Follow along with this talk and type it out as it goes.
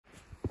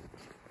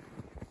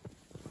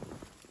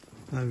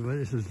Hi everybody,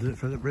 this is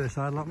Philip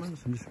Braeside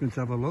Allotments. I'm just going to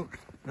have a look.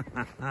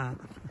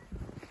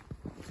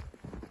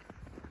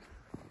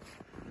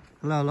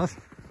 Hello, love.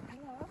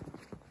 Hello.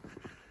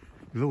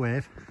 Give a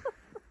wave.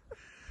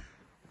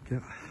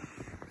 Okay.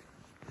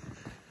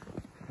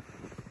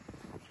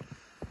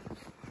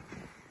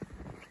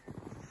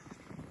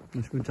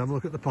 I'm just going to have a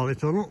look at the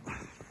polytunnel.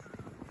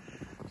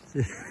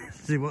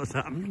 See what's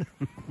happened.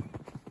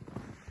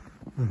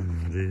 Oh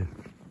dear.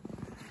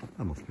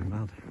 That must be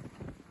mad.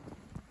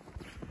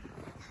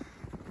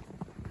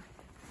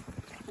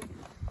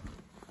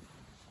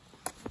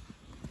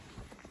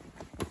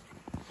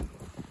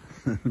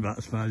 About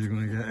as far as you're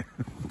going to get.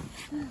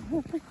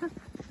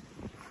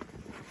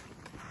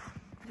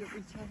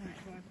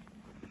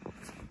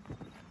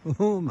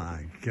 Oh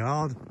my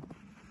God,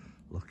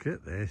 look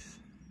at this.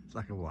 It's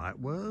like a white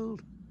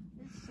world.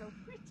 It's so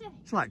pretty.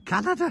 It's like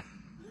Canada.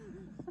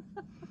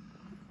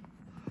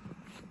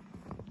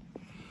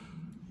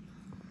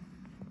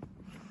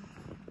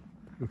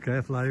 Be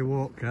careful how you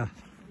walk, Kath.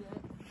 Yeah.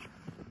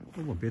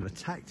 Oh, we're being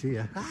attacked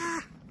here.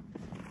 Ah!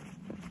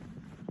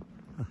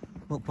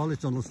 Look,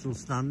 polytunnel's still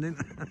standing.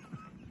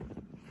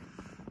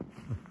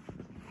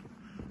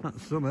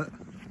 That's summit.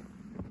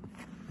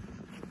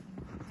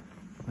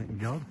 Thank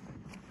God.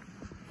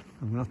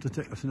 I'm going to have to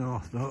take the snow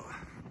off though.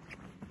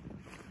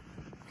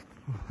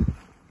 Oh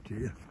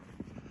dear.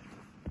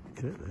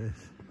 Look at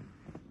this.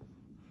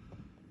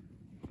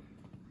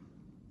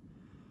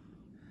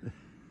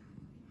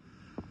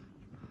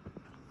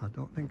 I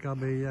don't think I'll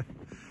be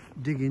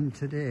digging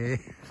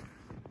today.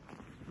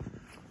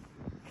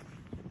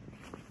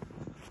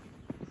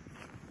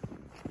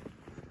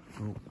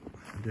 Oh,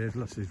 Dave's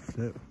lost his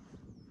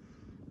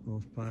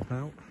hose pipe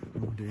out.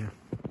 Oh dear.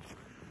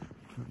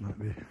 That might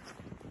be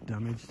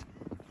damaged.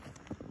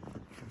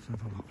 Let's have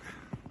a look.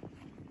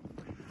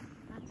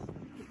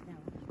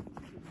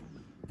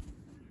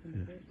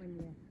 Yeah.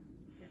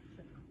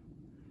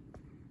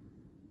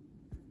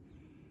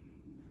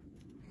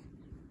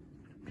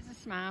 There's a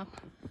smile.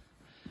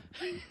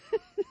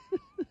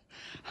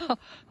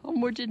 I'm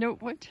wooding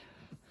upward.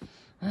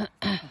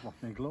 I've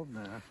lost my glove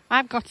now.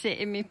 I've got it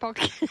in my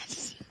pocket.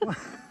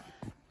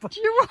 Do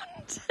you want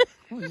it?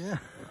 Oh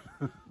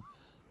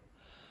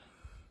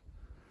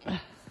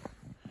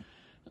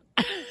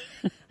yeah.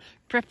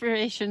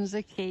 Preparation's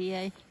the key,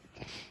 eh?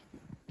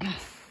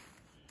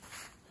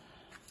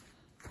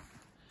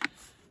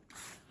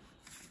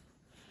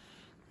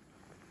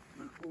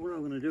 What I'm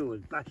going to do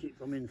is bash it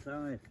from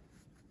inside.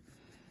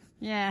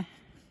 Yeah.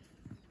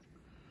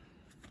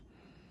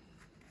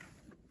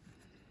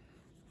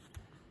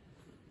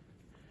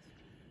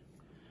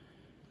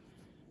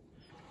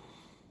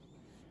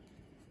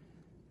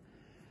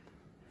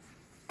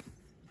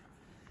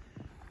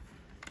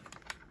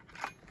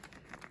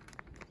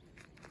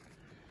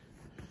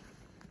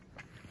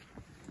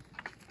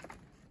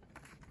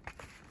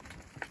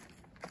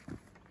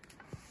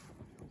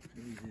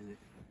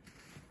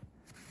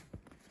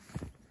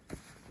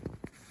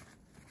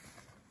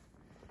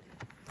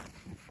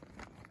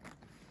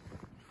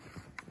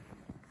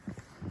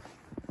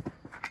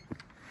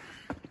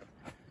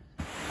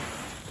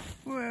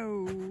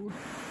 Whoa.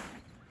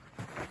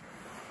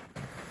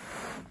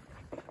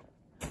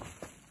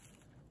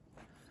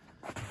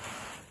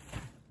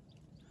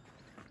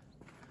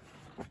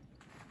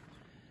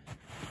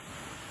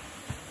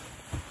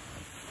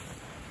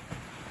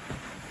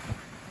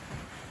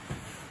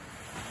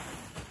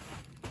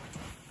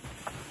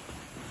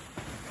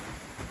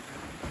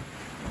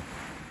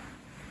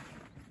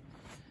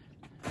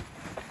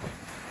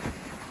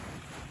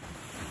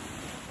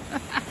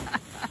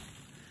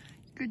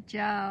 Good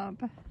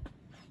job.